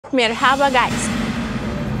Merhaba guys.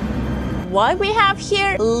 What we have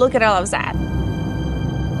here, look at all of that.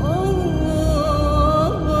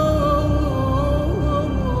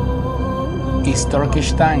 It's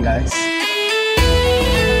Turkish time, guys.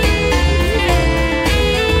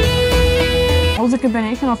 All the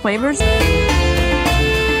combination of flavors.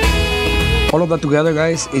 All of that together,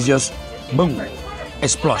 guys, is just boom,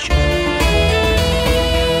 explosion.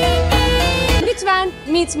 Lütfen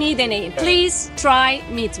meet me deneyin. Please try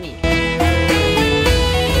meet me.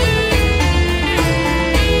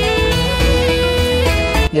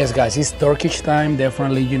 Yes, guys, it's Turkish time.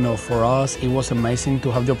 Definitely, you know, for us, it was amazing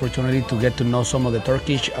to have the opportunity to get to know some of the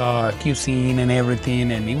Turkish cuisine and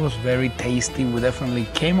everything, and it was very tasty. We definitely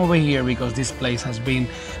came over here because this place has been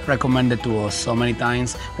recommended to us so many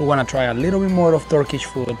times. We want to try a little bit more of Turkish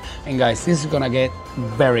food, and guys, this is gonna get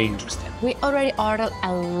very interesting. We already ordered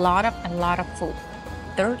a lot of food,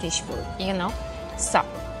 Turkish food, you know. So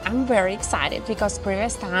I'm very excited because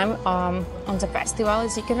previous time on the festival,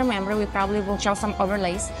 as you can remember, we probably will show some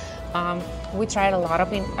overlays. We tried a lot of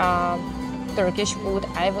Turkish food.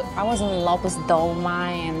 I was in love with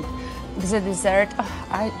dolma and the dessert.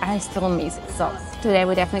 I still miss it. So today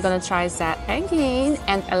we're definitely gonna try that again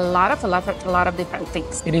and a lot of different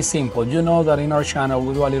things. It is simple. You know that in our channel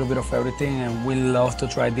we do a little bit of everything and we love to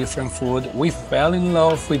try different food. We fell in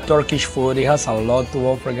love with Turkish food. It has a lot to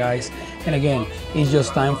offer, guys. And again, it's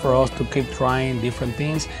just time for us to keep trying different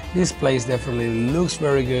things. This place definitely looks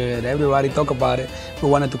very good. Everybody talk about it. We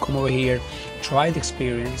wanted to come over here, try the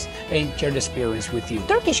experience, and share the experience with you.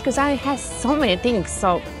 Turkish cuisine has so many things.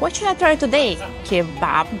 So what should I try today?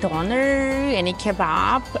 Kebab, doner, any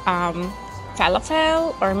kebab,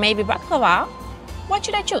 falafel, or maybe baklava? What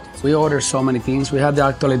should I choose? We ordered so many things. We had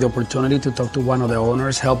actually the opportunity to talk to one of the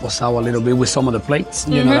owners, help us out a little bit with some of the plates.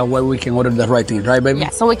 You know, that way we can order the right thing, right, baby? Yeah,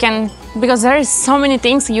 so we can, because there is so many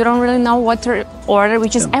things, you don't really know what to order,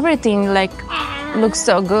 which is everything, like, looks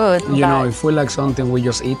so good. You know, if we like something, we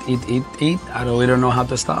just eat. We don't know how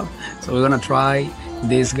to stop. So we're gonna try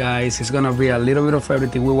this, guys. It's gonna be a little bit of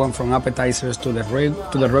everything. We went from appetizers to the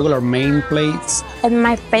regular main plates. And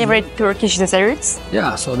my favorite Turkish desserts.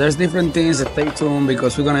 Yeah, so there's different things. Stay tuned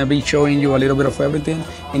because we're gonna be showing you a little bit of everything.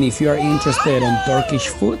 And if you are interested in Turkish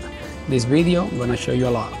food, this video I'm gonna show you a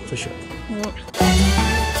lot for sure.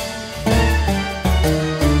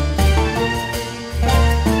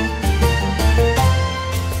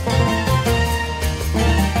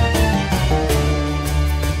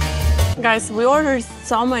 Guys, we ordered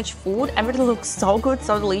so much food. Everything looks so good,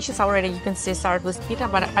 so delicious already. You can see start with pita,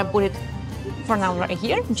 but I put it for now right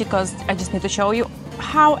here because I just need to show you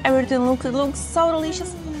how everything looks. It looks so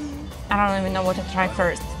delicious. I don't even know what to try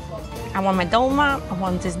first. I want my dolma, I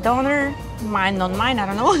want this doner, mine, not mine, I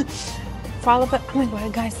don't know. Falafel, oh my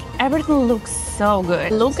god, guys, everything looks so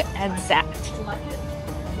good. Look at that.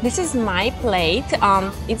 This is my plate.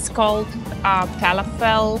 It's called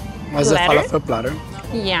Falafel Platter. It's a falafel platter.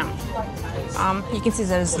 Yeah. You can see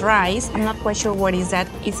there's rice. I'm not quite sure what is that.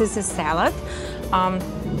 It is a salad.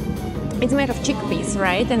 It's made of chickpeas,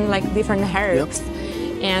 right? And like different herbs.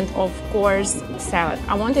 Yep. And of course, salad.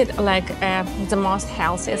 I wanted like the most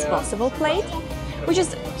healthy as possible plate, which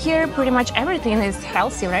is here pretty much everything is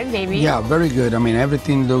healthy, right, baby? Yeah, very good. I mean,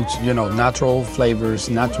 everything looks, you know, natural flavors,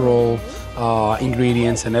 natural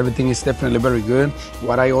ingredients, and everything is definitely very good.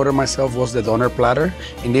 What I ordered myself was the doner platter.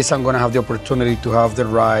 In this, I'm gonna have the opportunity to have the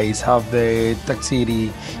rice, have the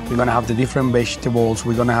tzatziki. We're gonna have the different vegetables.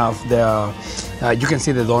 We're gonna have the, you can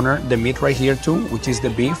see the doner, the meat right here too, which is the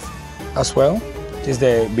beef as well. Is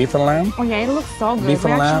the beef and lamb. Oh yeah, it looks so good. Beef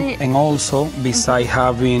and lamb, and also beside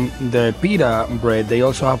having the pita bread, they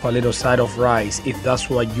also have a little side of rice, if that's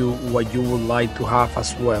what you would like to have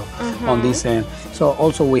as well on this end. So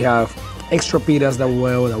also we have extra pitas that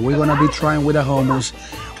we're gonna be trying with the hummus.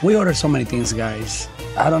 We ordered so many things, guys.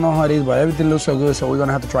 I don't know how it is, but everything looks so good, so we're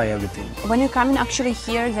gonna have to try everything. When you come in actually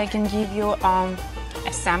here, they can give you a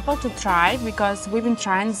sample to try because we've been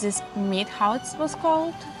trying this meat, how it was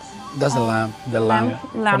called? That's the lamb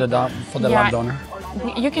for the lamb doner.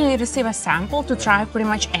 You can receive a sample to try pretty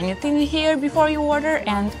much anything here before you order,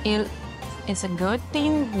 and it's a good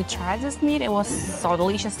thing. We tried this meat, it was so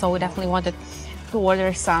delicious, so we definitely wanted to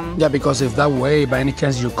order some. Yeah, because if that way, by any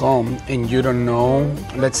chance you come and you don't know,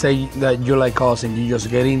 let's say that you like us and you just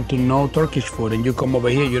getting to know Turkish food and you come over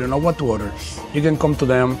here, you don't know what to order. You can come to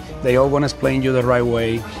them, they all gonna explain you the right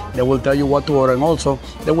way. They will tell you what to order, and also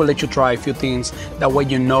they will let you try a few things. That way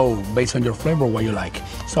you know, based on your flavor, what you like.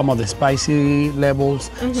 Some of the spicy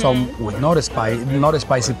levels, some with not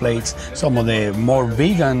spicy plates, some of the more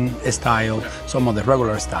vegan style, some of the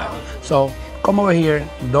regular style. So come over here,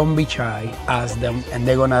 don't be shy, ask them, and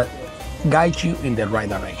they're gonna guide you in the right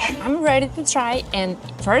direction. I'm ready to try, and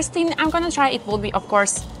first thing I'm gonna try, it will be, of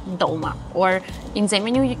course, dolma, or in the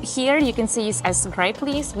menu here you can see it as grape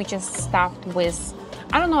leaves, which is stuffed with,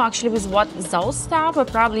 I don't know actually with what those stuff,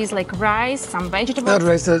 but probably it's like rice, some vegetables.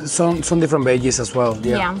 Rice, some different veggies as well.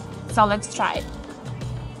 Yeah. So let's try it.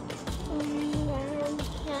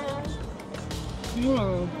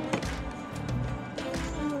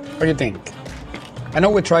 What do you think? I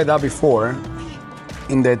know we tried that before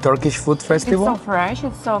in the Turkish food festival. It's so fresh,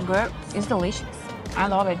 it's so good, it's delicious. I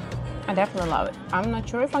love it. I definitely love it. I'm not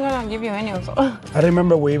sure if I'm gonna give you any of those. I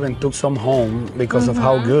remember we even took some home because of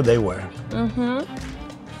how good they were.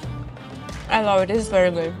 I love it, it's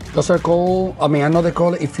very good. Those are called, I mean, I know they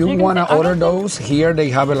call it, if you want to order those, here they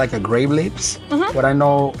have it like a grape leaves, but I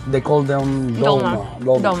know they call them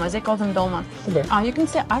dolma. Dolmas, they call them dolma. Okay. You can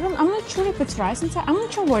see, I'm not sure if it's rice inside, I'm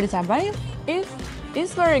not sure what it's at, but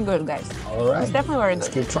it's very good, guys. All right. It's definitely very Let's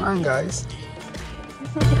good. keep trying, guys.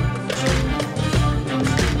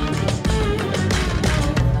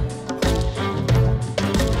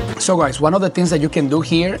 So guys, one of the things that you can do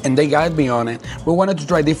here, and they guide me on it, we wanted to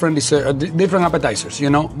try different appetizers,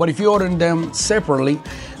 you know, but if you order them separately,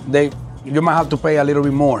 you might have to pay a little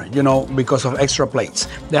bit more, you know, because of extra plates.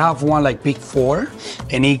 They have one like pick 4,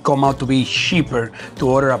 and it come out to be cheaper to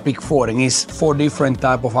order a pick 4, and it's 4 different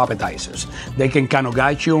type of appetizers. They can kind of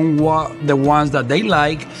guide you on what the ones that they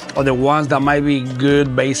like, or the ones that might be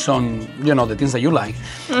good based on, you know, the things that you like.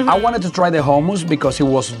 I wanted to try the hummus because it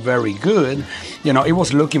was very good. You know, it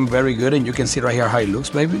was looking very good, and you can see right here how it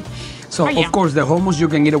looks, baby. So, of course, the hummus, you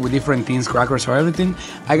can eat it with different things, crackers or everything.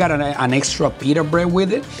 I got an extra pita bread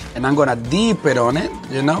with it, and I'm gonna dip it on it,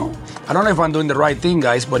 you know? I don't know if I'm doing the right thing,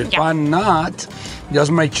 guys, but if I'm not,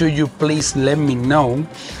 just make sure you please let me know.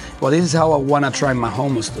 Well, this is how I wanna try my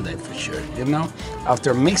hummus today, for sure, you know?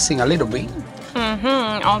 After mixing a little bit.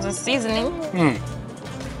 All the seasoning.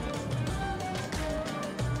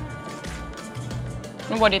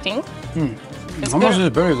 What do you think? Hummus is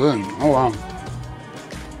very good. Oh, wow.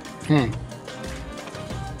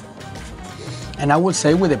 And I would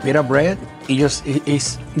say with the pita bread,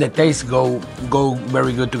 the taste go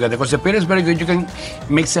very good together. Because the pita is very good, you can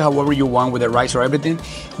mix it however you want with the rice or everything.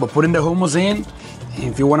 But putting the hummus in,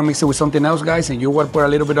 if you want to mix it with something else, guys, and you want to put a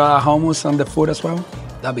little bit of hummus on the food as well,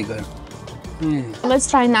 that'd be good. Let's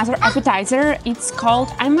try another appetizer. It's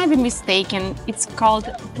called, I might be mistaken, it's called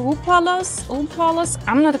upalas.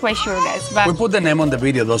 I'm not quite sure, guys, but We put the name on the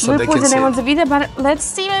video though, so they can see. We put the name on the video, but let's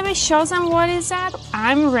see, maybe show them what is that.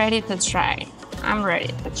 I'm ready to try.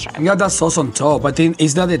 You got that sauce on top. I think,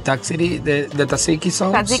 is that the tzatziki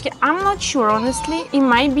sauce? Tzatziki, I'm not sure, honestly. It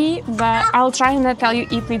might be, but I'll try and I'll tell you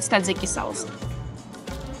if it's tzatziki sauce.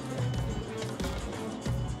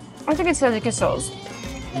 I think it's tzatziki sauce.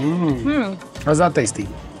 How's that tasty?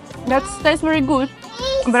 That tastes very good,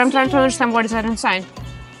 but I'm trying to understand what is that inside.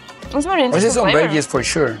 It's very interesting. This is some flavor. veggies for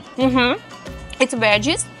sure. It's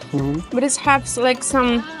veggies, but it has like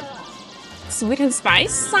some sweet and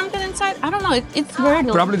spice something inside. I don't know. It's very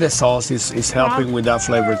delicious. Probably the sauce is helping with that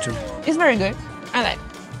flavor too. It's very good. I like it.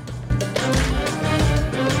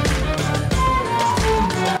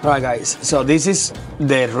 Alright guys, so this is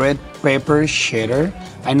the red pepper cheddar.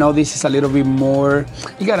 I know this is a little bit more,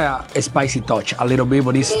 you got a spicy touch a little bit,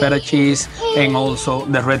 but it's feta cheese and also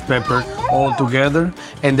the red pepper all together.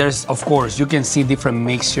 And there's, of course, you can see different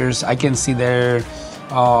mixtures. I can see there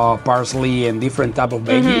parsley and different type of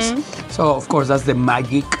veggies. So of course that's the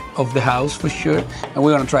magic of the house for sure. And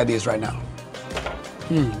we're gonna try this right now.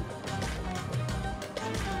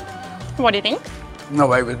 What do you think? No,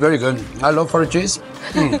 baby, it's very good. I love feta cheese.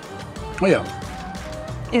 Oh yeah.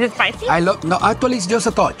 Is it spicy? No, actually it's just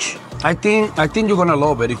a touch. I think you're gonna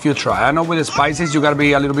love it if you try. I know with the spices you gotta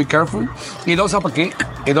be a little bit careful. It does have a kick.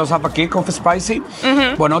 It does have a kick of spicy,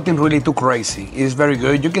 but nothing really too crazy. It's very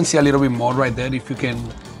good. You can see a little bit more right there if you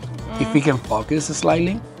can focus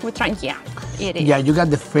slightly. We're trying, yeah. It is. Yeah, you got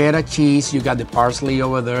the feta cheese, you got the parsley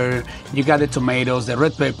over there, you got the tomatoes, the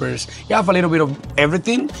red peppers. You have a little bit of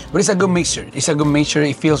everything, but it's a good mixture. It's a good mixture.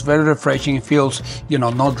 It feels very refreshing. It feels,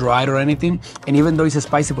 not dry or anything. And even though it's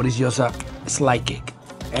spicy, but it's just a slight kick.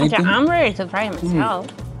 Anything? Okay, I'm ready to try it myself.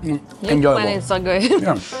 Enjoyable. When it's so good.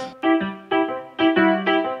 Yeah.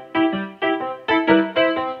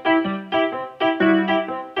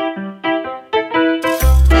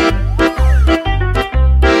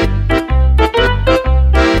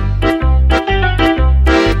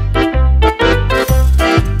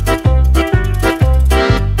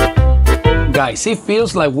 Guys, guys, it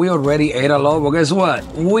feels like we already ate a lot, but guess what?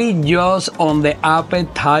 We just on the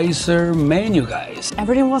appetizer menu, guys.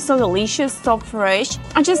 Everything was so delicious, so fresh.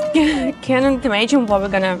 I just can't imagine what we're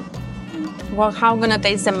gonna, how we're gonna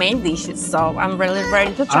taste the main dishes. So I'm really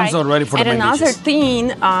ready to try. I'm so ready for the main And another dishes. thing,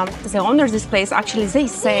 the owners of this place actually they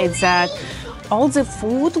said that all the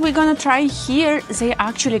food we're gonna try here, they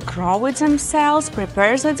actually grow it themselves,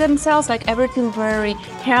 prepare it themselves, like everything very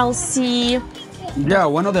healthy. Yeah,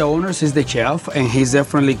 one of the owners is the chef, and he's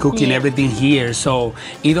definitely cooking everything here, so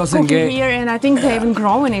it doesn't Cooking get. here, and I think they're even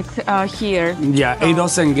growing it here. Yeah, it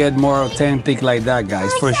doesn't get more authentic like that,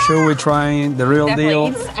 guys. For sure, we're trying the real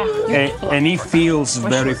deal, Definitely, and it feels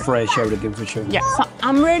very fresh, everything for sure. Yeah, so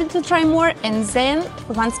I'm ready to try more, and then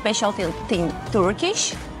one specialty thing,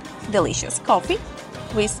 Turkish, delicious coffee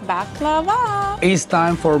with baklava. It's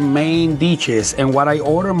time for main dishes, and what I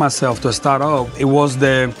ordered myself to start off, it was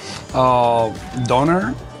the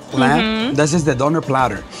doner lamb. This is the doner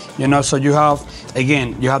platter, you know. So you have,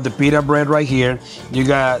 again, you have the pita bread right here. You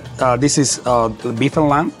got this is beef and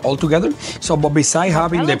lamb all together. So, but beside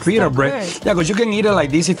having the looks pita so bread, good. yeah, because you can eat it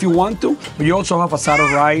like this if you want to. But you also have a side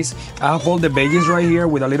of rice. I have all the veggies right here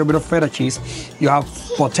with a little bit of feta cheese. You have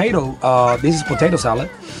potato. This is potato salad,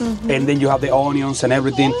 and then you have the onions and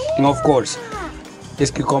everything, and of course. This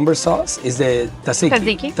cucumber sauce is the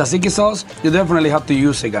tzatziki. Tzatziki sauce, you definitely have to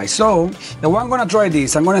use it, guys. So, the way I'm gonna try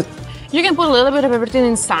this, You can put a little bit of everything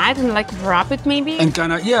inside and like wrap it maybe. and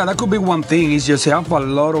kind of, yeah, that could be one thing, is just have a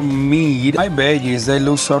lot of meat. My veggies, they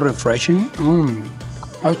look so refreshing.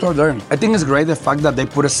 I start there. I think it's great the fact that they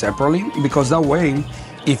put it separately, because that way,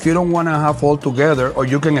 if you don't want to have all together, or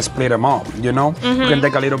you can split them up, you know? You can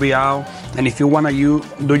take a little bit out, and if you want to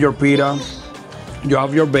do your pita, you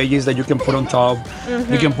have your veggies that you can put on top.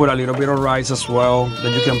 You can put a little bit of rice as well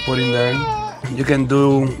that you can put in there. You can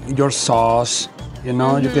do your sauce, you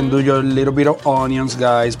know. You can do your little bit of onions,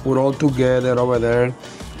 guys. Put all together over there.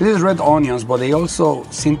 This is red onions, but they also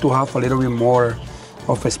seem to have a little bit more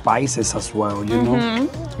of spices as well, you know.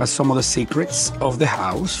 That's some of the secrets of the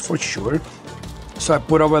house for sure. So I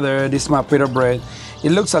put over there, this is my pita bread.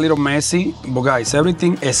 It looks a little messy, but guys,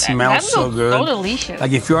 everything smells so looks good. so delicious.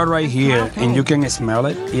 Like if you are right here and you can smell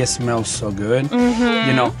it, it smells so good.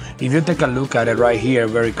 You know, if you take a look at it right here,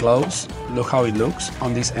 very close, look how it looks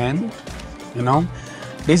on this end, you know.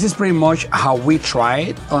 This is pretty much how we try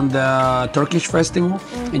it on the Turkish festival.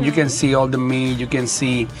 And you can see all the meat, you can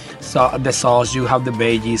see the sauce, you have the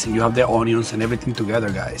veggies, and you have the onions and everything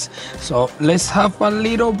together, guys. So let's have a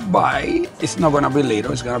little bite. It's not gonna be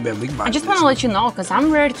little, it's gonna be a big bite. I just want to let you know, because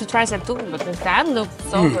I'm ready to try that too, because that looks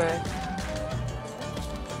so good.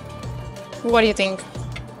 What do you think?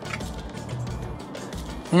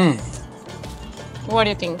 What do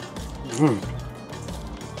you think?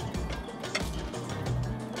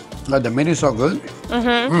 Like the meat is so good.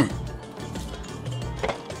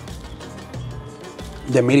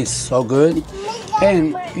 The meat is so good.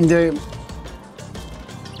 And the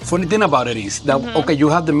funny thing about it is that, okay, you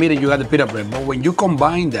have the meat and you have the pita bread, but when you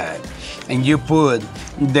combine that and you put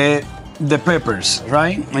the peppers,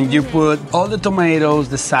 right? And you put all the tomatoes,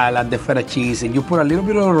 the salad, the feta cheese, and you put a little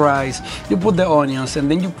bit of rice, you put the onions, and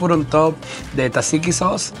then you put on top the tzatziki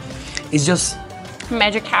sauce, it's just...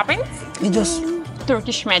 Magic happens. It just...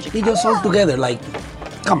 Turkish magic. It just all together, like,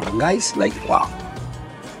 come on, guys, like, wow.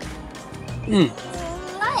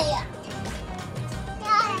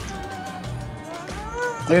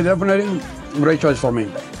 Yeah, definitely great choice for me.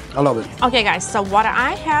 I love it. Okay, guys, so what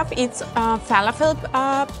I have is falafel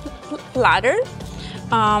platter.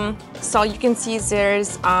 So you can see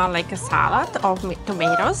there's like a salad of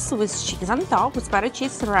tomatoes with cheese on top, with butter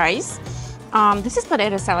cheese, rice. This is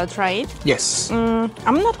potato salad, right? Yes.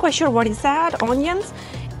 I'm not quite sure what is that, onions,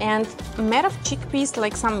 and made of chickpeas,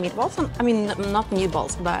 like some meatballs. I mean, not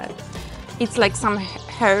meatballs, but it's like some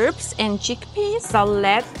herbs and chickpeas. So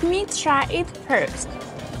let me try it first.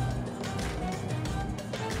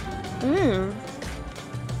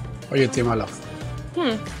 What do you think, my love?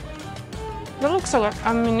 That looks so good.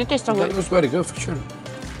 I mean, it tastes so That good. looks very good, for sure.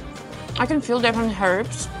 I can feel different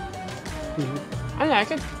herbs. I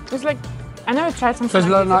like it. It's like, I never tried So something it's,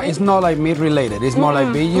 like not, this. it's not like meat related. It's more like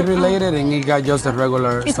veggie related, and it got just a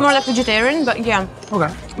regular. It's more like vegetarian, but yeah.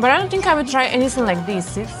 Okay. But I don't think I would try anything like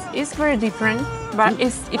this. It's very different, but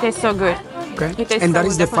it tastes so good. Okay. It tastes And so that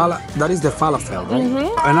is good, that is the falafel,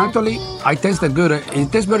 right? And actually, I tasted good.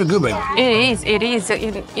 It tastes very good, baby. It is.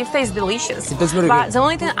 It tastes delicious. It tastes very but good. the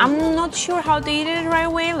only thing, I'm not sure how they did it right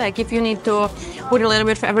away. Like if you need to put a little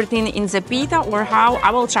bit of everything in the pita or how,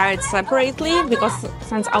 I will try it separately because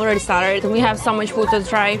since I already started, we have so much food to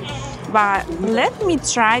try. But let me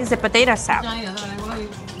try the potato salad.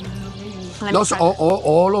 Let me Those, try.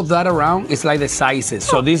 all of that around is like the sizes.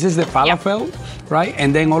 So this is the falafel, right?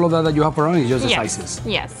 And then all of that you have around is just the Yes. sizes.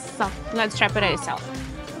 Yes. So let's try potato salad.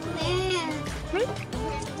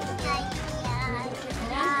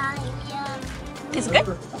 It's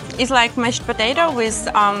good. It's like mashed potato with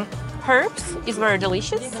herbs. It's very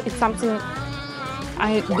delicious. It's something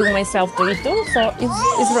I do myself to eat too, so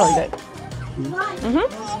it's really good.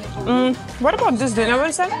 What about this dinner,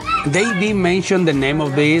 Vincent? They did mention the name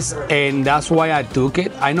of this, and that's why I took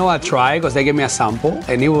it. I know I tried because they gave me a sample,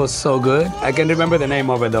 and it was so good. I can't remember the name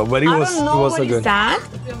of it though, but it I was don't know so what is good. that,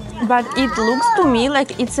 but it looks to me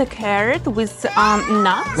like it's a carrot with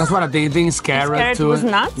nuts. That's what I think. I think it's carrot, Carrot too. with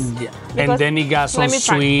nuts. Yeah. And Because- then it got some Let me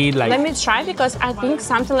try. sweet, like. Let me try because I think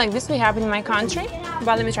something like this we have in my country.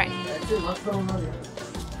 But let me try.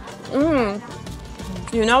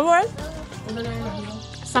 You know what?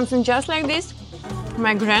 Something just like this.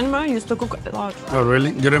 My grandma used to cook a lot. Oh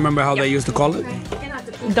really? Do you remember how they used to call it?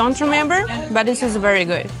 Don't remember, but this is very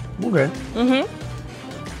good. Okay.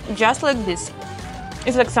 Just like this.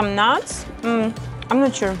 It's like some nuts. I'm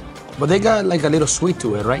not sure. But they got like a little sweet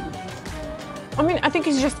to it, right? I mean, I think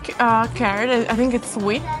it's just carrot. I think it's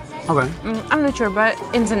sweet. Okay. I'm not sure, but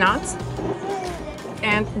it's the nuts.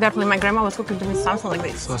 And definitely my grandma was cooking to me something like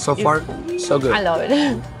this. So far, so good. I love it.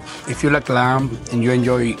 If you like lamb and you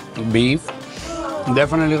enjoy beef,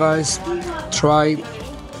 definitely guys, try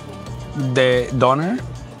the doner.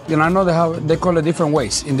 You know, I know they call it different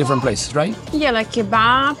ways in different places, right? Yeah, like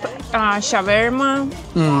kebab, shawarma.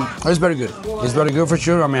 It's very good. It's very good for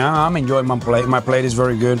sure. I mean, I'm enjoying my plate. My plate is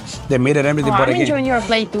very good. The meat and everything. Oh, but I'm again, enjoying your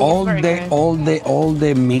plate too. all It's very good. all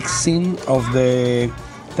the mixing of the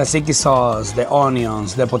tzatziki sauce, the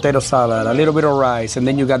onions, the potato salad, a little bit of rice, and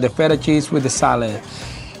then you got the feta cheese with the salad.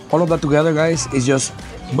 All of that together, guys, is just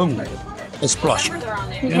boom, explosion.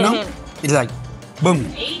 You know, it's like boom.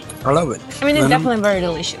 I love it. I mean, You it's know? definitely very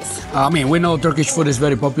delicious. I mean, we know Turkish food is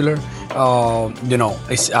very popular. You know,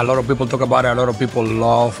 it's, a lot of people talk about it. A lot of people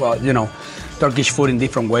love, you know, Turkish food in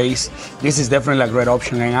different ways. This is definitely a great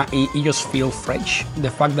option, and it just feels fresh.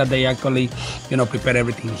 The fact that they actually, you know, prepare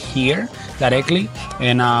everything here directly,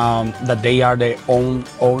 and that they are the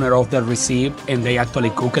owner of the recipe, and they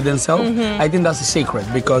actually cook it themselves. I think that's a secret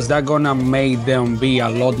because that's gonna make them be a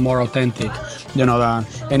lot more authentic, you know, than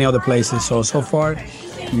any other places. So far,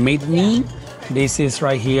 meet me. This is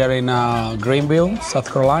right here in Greenville,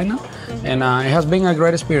 South Carolina, and it has been a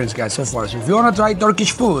great experience, guys, so far. So if you wanna try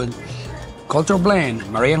Turkish food, Culture Blend,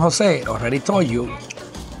 Mariya and Jose already told you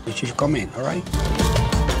should come in, all right?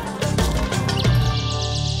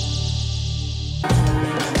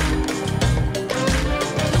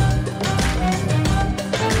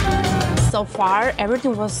 So far,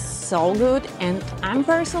 everything was so good, and I'm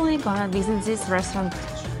personally gonna visit this restaurant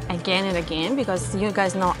again and again because you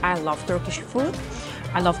guys know I love Turkish food.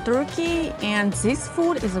 I love Turkey, and this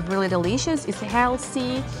food is really delicious. It's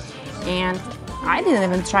healthy, and I didn't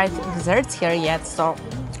even try desserts here yet, so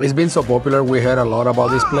It's been so popular. We heard a lot about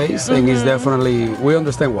this place, and it's definitely, we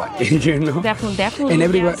understand why, you know? definitely. And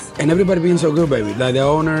everybody, yes. and everybody being so good, baby. Like the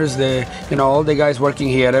owners, you know, all the guys working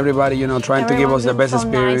here, everybody, you know, trying to give us the Everyone's best so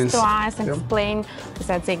experience. Nice to us and Yeah. explain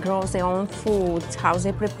that they grow their own food, how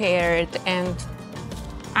they prepare it, and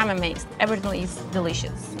I'm amazed. Everything is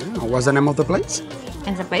delicious. Yeah, what's the name of the place?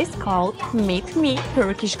 And the place called Meet Me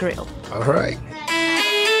Turkish Grill. All right.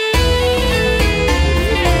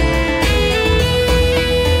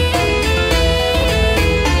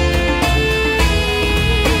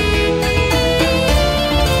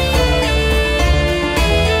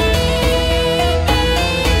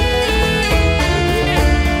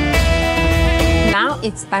 Now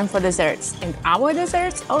it's time for desserts, and our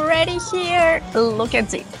desserts already here. Look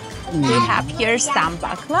at it. We have here some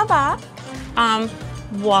baklava,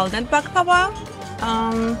 walnut baklava,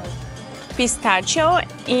 pistachio,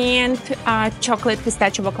 and chocolate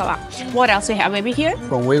pistachio baklava. What else we have maybe here?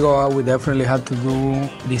 When we go out, we definitely have to do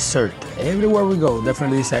dessert. Everywhere we go,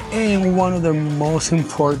 definitely dessert. And one of the most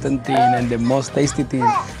important thing and the most tasty thing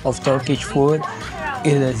of Turkish food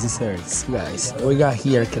is the desserts, guys. We got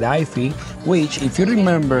here Kataifi, which, if you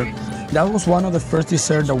remember, that was one of the first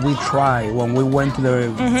desserts that we tried when we went to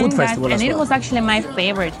the food festival And as it well. was actually my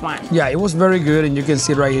favorite one. Yeah, it was very good, and you can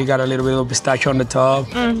see right here, got a little bit of pistachio on the top,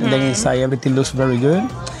 and then inside everything looks very good.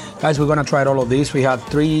 Guys, we're gonna try all of this. We have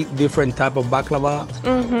 3 different type of baklava.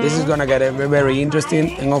 This is gonna get very, very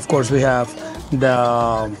interesting, and of course we have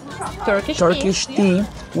the Turkish tea,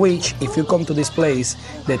 which if you come to this place,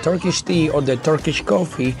 the Turkish tea or the Turkish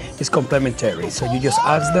coffee is complimentary. So you just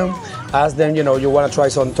ask them, you know, you wanna try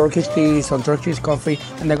some Turkish tea, some Turkish coffee,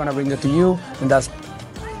 and they're gonna bring it to you, and that's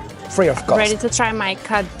free of cost. Ready to try my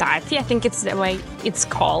Kataifi. I think it's the way it's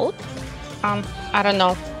called. I don't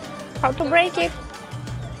know how to break it.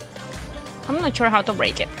 I'm not sure how to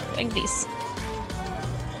break it. Like this.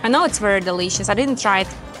 I know it's very delicious. I didn't try it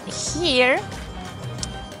here.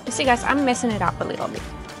 You see, guys, I'm messing it up a little bit.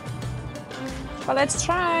 But let's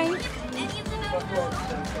try.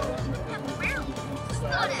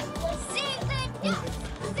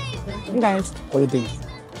 Guys, What do you think?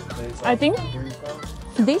 I think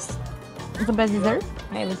this is the best dessert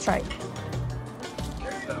I ever tried.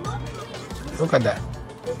 Look at that.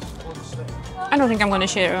 I don't think I'm gonna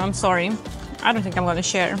share. I'm sorry. I don't think I'm gonna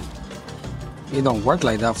share. It don't work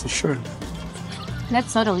like that for sure.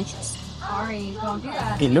 That's so delicious.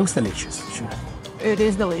 It looks delicious for sure. It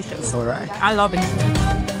is delicious. All right. I love it.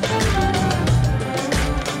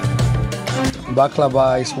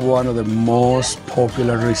 Baklava is one of the most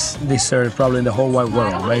popular desserts probably in the whole wide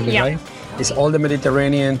world, right? Yeah. Right? It's all the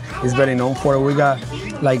Mediterranean. It's very known for it. We got,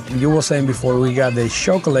 like you were saying before, we got the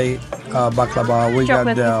chocolate baklava, we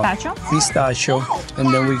Chocolate got the pistachio,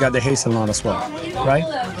 and then we got the hazelnut as well, right?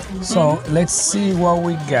 So let's see what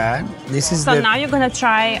we got. This is So the now you're gonna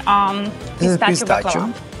try this is pistachio pistachio.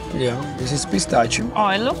 baklava. Yeah, this is pistachio. Oh,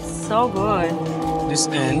 it looks so good. This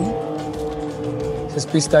end. This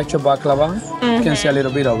is pistachio baklava. You can see a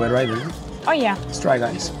little bit of it right there. Oh yeah, Let's try,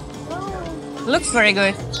 guys. looks very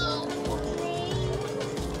good.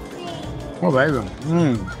 Oh, very good.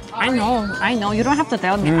 I know. You don't have to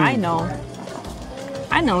tell me. I know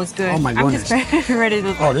it's good. Oh my goodness. I'm just ready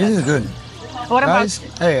to. Oh, this is good. What about? Guys,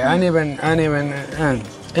 hey, I ain't even,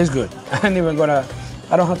 it's good.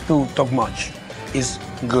 I don't have to talk much. It's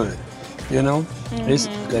good, you know?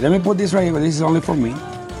 Let me put this right here, this is only for me.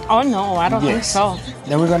 Oh no, I don't think so.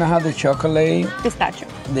 Then we're gonna have the chocolate pistachio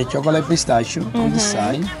on the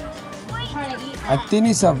side. I think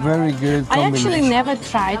it's a very good I combination. actually never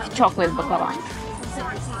tried chocolate baklava.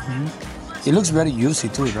 It looks very juicy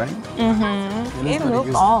too, right? It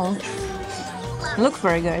looks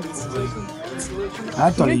very good.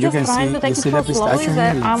 Actually, you can just trying see, to take you it see so the pistachio slowly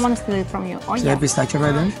that here? I want to steal it from you. Oh See yeah. the pistachio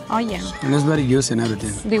right there? Oh yeah. It looks very juicy and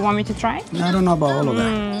everything. Do you want me to try? I don't know about all of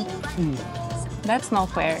that. That's not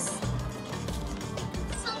fair.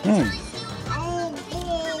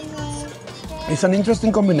 It's an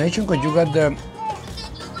interesting combination because you got a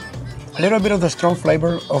little bit of the strong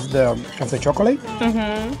flavor of the chocolate.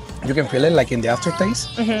 You can feel it like in the aftertaste.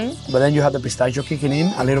 But then you have the pistachio kicking in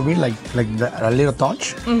a little bit, a little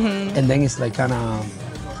touch. And then it's like kind of,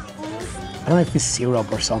 I don't know if it's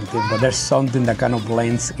syrup or something, but there's something that kind of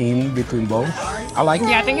blends in between both. I like it.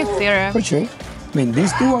 Yeah, I think it's syrup. For sure. I mean,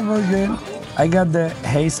 these two are very good. I got the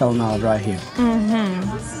hazelnut right here.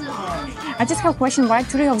 I just have a question. Why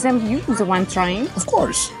three of them use the one trying? Of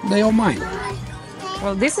course, they all mine.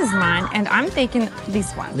 Well, this is mine, and I'm taking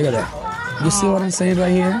this one. Look at that. You see what I'm saying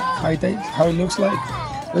right here? How it looks like?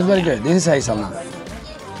 It's very good. This is hazelnut.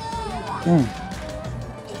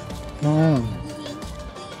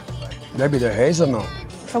 Maybe the hazelnut.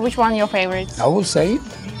 So which one your favorite? I would say,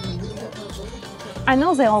 I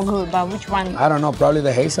know they're all good, but which one? I don't know, probably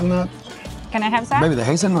the hazelnut. Can I have some? Maybe the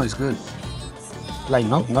hazelnut is good. Like,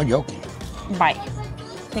 not joking. Bye.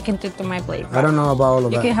 Taking it to my plate. I don't know about all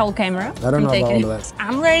of You that. can hold camera. I don't know and about take all it. of that.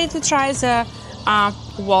 I'm ready to try the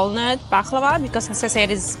walnut baklava because, as I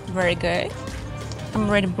said, it's very good. I'm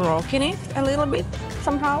already broken it a little bit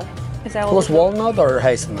somehow. Is that It was walnut or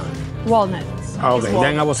hazelnut? walnut? Oh, It's okay, walnut.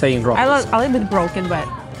 then I was saying wrong. A little bit broken, but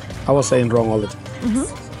I was saying wrong all the time.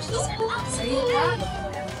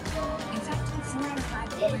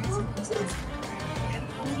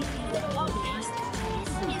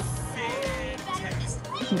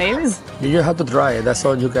 babies. You just have to try it. That's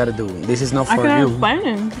all you gotta do. This is not I for can't you. explain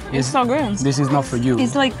it. It's so good. This is not for you.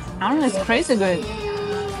 It's like, I don't know, it's crazy good.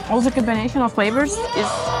 Also, combination of flavors is.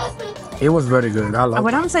 It was very good. I love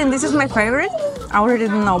When it. I'm saying this is my favorite, I already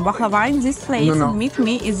know baklava in this place. No. Meet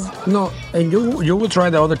me is. No, and you will try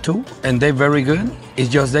the other two, and they're very good. It's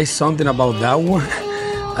just there's something about that one.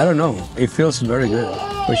 I don't know. It feels very good,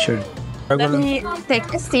 for sure. Let me take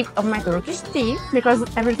a sip of my Turkish tea because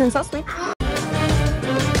everything's so sweet.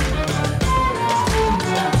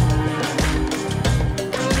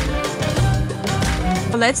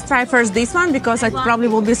 Let's try first this one because it probably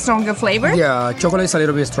will be stronger flavor. Yeah, chocolate is a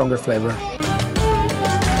little bit stronger flavor.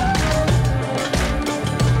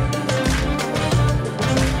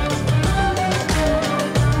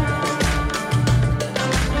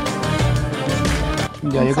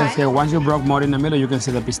 Yeah, you can see once you broke more in the middle, you can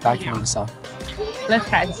see the pistachio on the side. Let's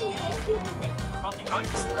try this.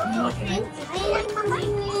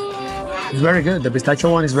 It's very good. The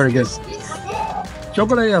pistachio one is very good.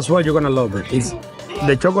 Chocolate as well, you're gonna love it.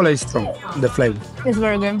 The chocolate is strong, the flavor. It's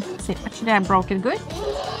very good. See, actually, I broke it good.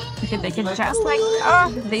 You can take it just like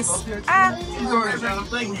this.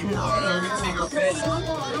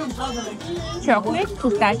 Chocolate,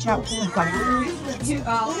 pistachio.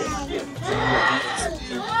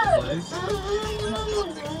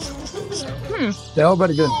 They're all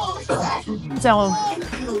very good. So,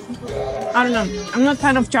 I don't know. I'm not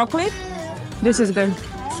fan of chocolate. This is good.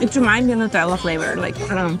 It reminds me of Nutella flavor. Like,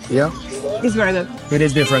 I don't know. Yeah. It's very good. It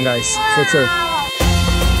is different, guys, for sure.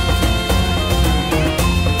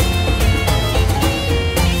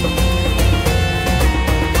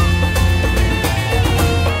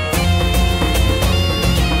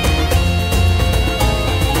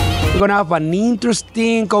 We're gonna have an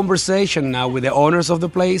interesting conversation now with the owners of the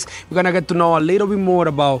place. We're gonna get to know a little bit more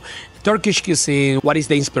about Turkish cuisine, what is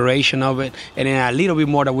the inspiration of it, and then a little bit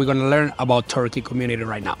more that we're gonna learn about Turkey community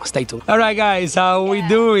right now. Stay tuned. All right, guys, how we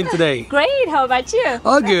doing today? Great. How about you?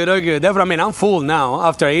 All good, all good. Definitely, I mean, I'm full now.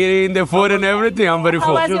 After eating the food and everything, I'm very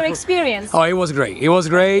full. How was your experience? Oh, it was great. It was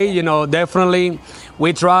great. You know, definitely.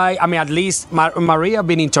 We try. I mean, at least Mariya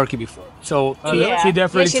been in Turkey before, so she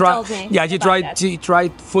definitely she tried. told me Yeah, she about tried. that. She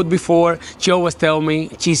tried food before. She always tell me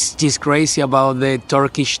she's crazy about the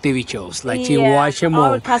Turkish TV shows. Like she watch them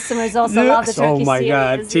all. Our customers also love the Turkish Oh my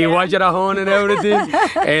God, series, she watch it at home and everything,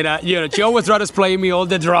 and you know, she always try to explain me all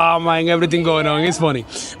the drama and everything going on. It's funny,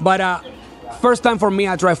 but first time for me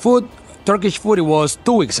I tried food, Turkish food. It was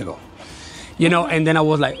 2 weeks ago, you know, and then I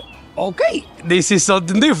was like, okay, this is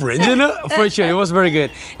something different, you know, for sure. It was very good,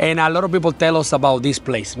 and a lot of people tell us about this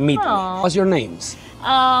place. Meet me. What's your names?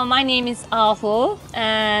 My name is Ahu,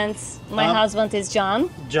 and my husband is John.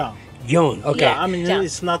 John. John. Okay. Yeah, I mean, John.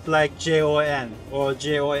 it's not like Jon or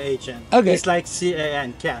John. Okay. It's like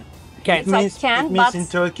Can. Can. Okay. It means, can, it means but- in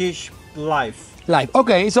Turkish, life. Life.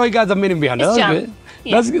 Okay, so you got the meaning behind it. It's That's John. good.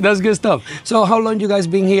 Yeah. That's good stuff. So how long you guys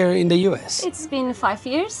been here in the U.S.? It's been 5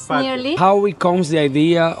 years, 5 nearly. How it comes the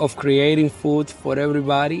idea of creating food for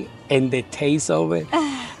everybody and the taste of it?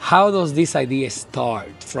 How does this idea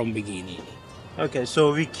start from beginning? Okay,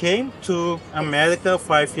 so we came to America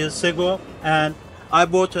 5 years ago, and I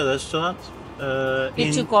bought a restaurant.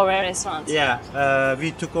 We took over a restaurant. Yeah, we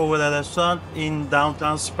took over a restaurant in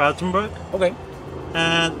downtown Spartanburg, Okay.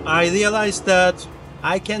 and I realized that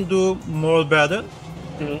I can do more better.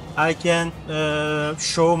 I can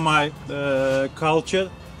show my culture,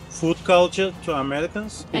 food culture to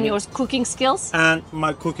Americans, And your cooking skills? and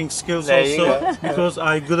my cooking skills There you also, because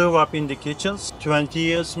I grew up in the kitchens, 20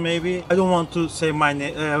 years maybe. I don't want to say my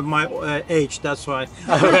age, that's why.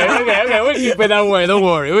 Okay. We keep it that way. Don't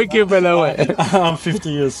worry. We keep it that way. I'm 50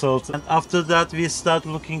 years old. And after that, we start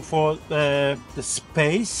looking for the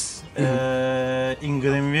space in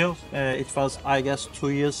Greenville. It was, I guess, 2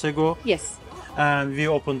 years ago. Yes. And we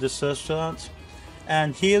opened this restaurant.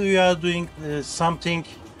 And here we are doing something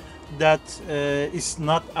that is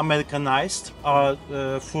not Americanized. Our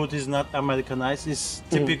food is not Americanized. It's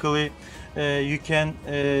typically you can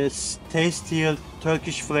taste here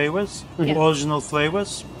Turkish flavors, original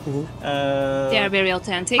flavors. They are very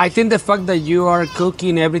authentic. I think the fact that you are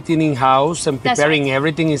cooking everything in house and That's preparing right.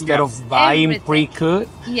 everything instead of buying Everything. pre-cooked,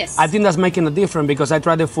 Yes. I think that's making a difference because I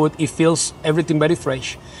try the food, it feels everything very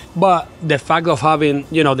fresh. But the fact of having,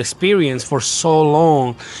 you know, the experience for so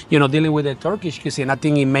long, you know, dealing with the Turkish cuisine, I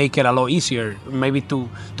think it make it a lot easier, maybe to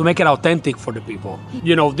make it authentic for the people.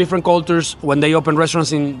 You know, different cultures, when they open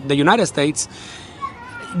restaurants in the United States,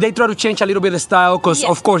 they try to change a little bit the style because,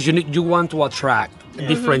 of course, you want to attract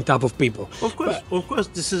different type of people. Of course,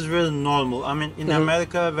 this is very normal. I mean, in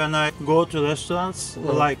America, when I go to restaurants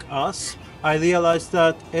like us, I realize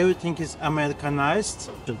that everything is Americanized.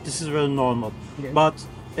 This is very normal. But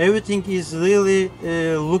everything is really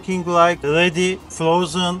looking like ready,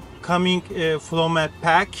 frozen, coming from a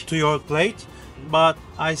pack to your plate. But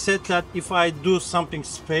I said that if I do something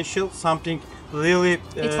special, something really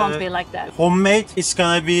it won't be like that. homemade, it's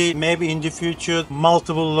gonna be maybe in the future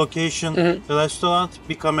multiple location restaurant,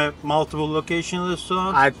 become a multiple location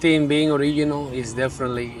restaurant. I think being original is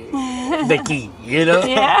definitely the key, you know?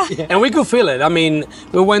 Yeah. And we could feel it. I mean,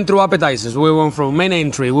 we went through appetizers, we went through main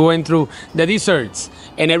entry, we went through the desserts,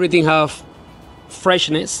 and everything have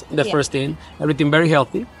freshness, the first thing, everything very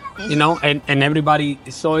healthy. You know, and everybody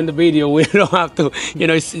saw in the video, we don't have to, you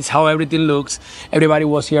know, it's how everything looks. Everybody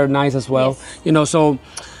was here nice as well. Yes. You know, so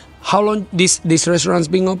how long this restaurant's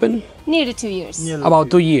been open? Nearly 2 years.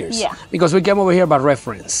 About 2 years. Yeah. Because we came over here by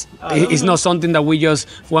reference. It's not something that we just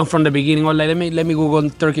went from the beginning. Or let me Google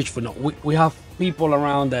Turkish food. No, we have people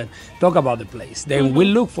around that talk about the place. Then we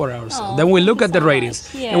look for ourselves. Then we look at the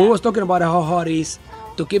ratings. And we was talking about how hard it is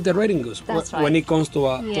to keep the rating good That's when right. it comes to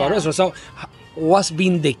a restaurant. So what's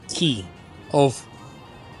been the key of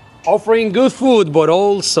offering good food, but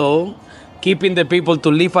also keeping the people to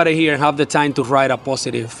live out of here and have the time to write a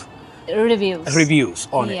positive reviews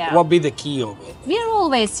on it? What be the key of it? We are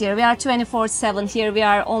always here. We are 24/7 here. We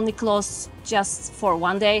are only closed just for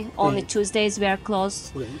one day. Only Tuesdays we are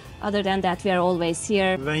closed. Other than that, we are always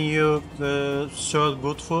here. When you serve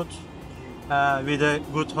good food with a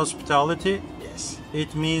good hospitality,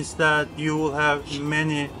 it means that you will have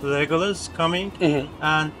many regulars coming,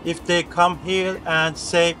 and if they come here and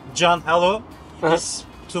say, "John, hello," it's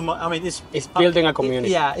too much. I mean, It's building a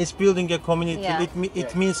community. it's building a community. Yeah.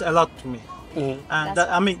 It means a lot to me. And that,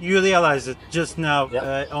 I mean, you realize it just now.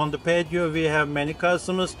 On the patio, we have many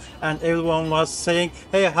customers, and everyone was saying,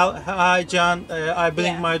 "Hey, hi, John. I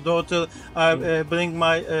bring my daughter. I bring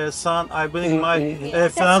my son. I bring my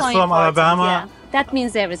That's friends so from important, Alabama." yeah. That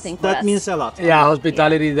means everything for That us. means a lot. Yeah,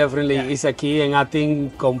 hospitality definitely is a key, and I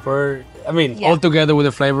think all together with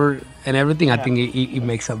the flavor and everything, I think it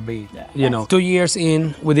makes a big, 2 years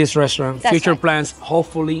in with this restaurant, That's future right. plans,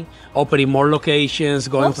 hopefully opening more locations,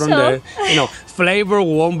 going Hope from so. there. Flavor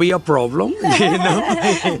won't be a problem,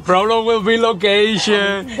 problem will be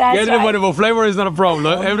location. That's Getting right. money, but flavor is not a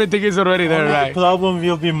problem. Everything is already there, The right? problem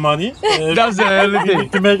will be money. That's the only thing.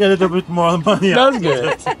 To make a little bit more money. That's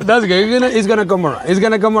good. That's good. It's gonna come around. It's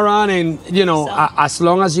gonna come around, and as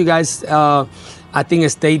long as you guys, I think,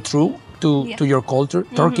 stay true to your culture,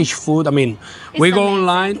 Turkish food. I mean, we go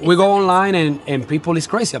amazing. online, and people is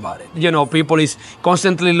crazy about it. People is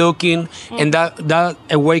constantly looking, and that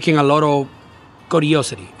awaken a lot of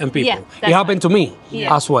curiosity in people. Yeah, It happened to me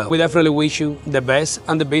Yeah. as well. We definitely wish you the best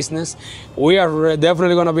and the business. We are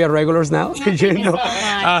definitely gonna be regulars now. Thank you.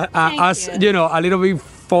 As a little bit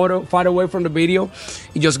far away from the video,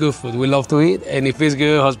 it's just good food. We love to eat, and if it's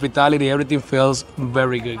good, hospitality, everything feels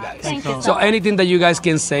very good, guys. Thank you So so much. anything that you guys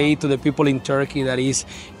can say to the people in Turkey that is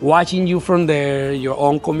watching you from there, your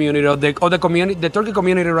own community, or the community, the Turkey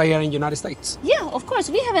community right here in the United States? Yeah, of course.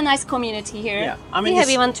 We have a nice community here. Yeah, I mean, we have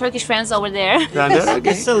it's- even Turkish friends over there.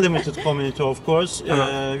 It's a limited community, of course.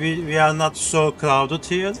 We are not so crowded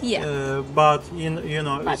here. Yeah. But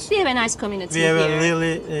But we have a nice community we have here. a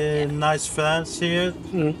really nice friends here.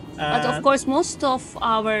 But of course, most of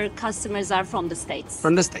our customers are from the States.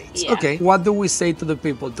 From the States. Yeah. Okay. What do we say to the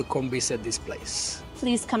people to come visit this place?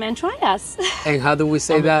 Please come and try us. And how do we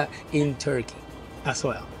say that in Turkey as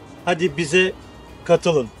well? Hadi bize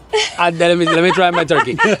katılın. Let me try my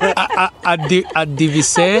Turkey.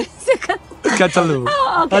 Adivise Catalu.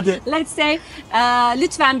 Okay, Hadi. let's say,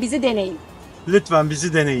 lütfen bizi deneyin. Lütfen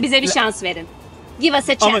bizi deneyin. Bize bir şans verin. Give us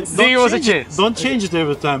a Ama chance. Give us a change it. chance. Don't change it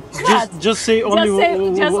every time. Yeah. Just say only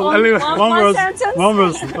just only one word. sentence. One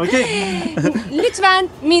word. Okay. Lütfen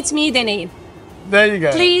meet me deneyin. There you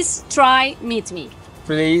go. Please try meet me.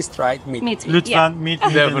 Please try meet. Meet me. Lütfen meet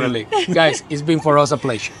me. Definitely. Guys, it's been for us a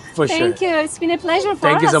pleasure, for sure. Thank you. It's been a pleasure for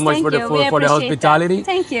Thank us. you so much Thank for the you. food, We for the appreciate hospitality. that.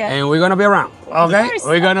 Thank you. And we're gonna be around. Okay? course,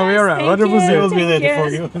 We're gonna of be course. around. Thank you. 100%. We'll be ready Thank for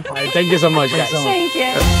you. you. All right, thank you so much, guys. Thank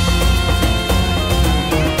you.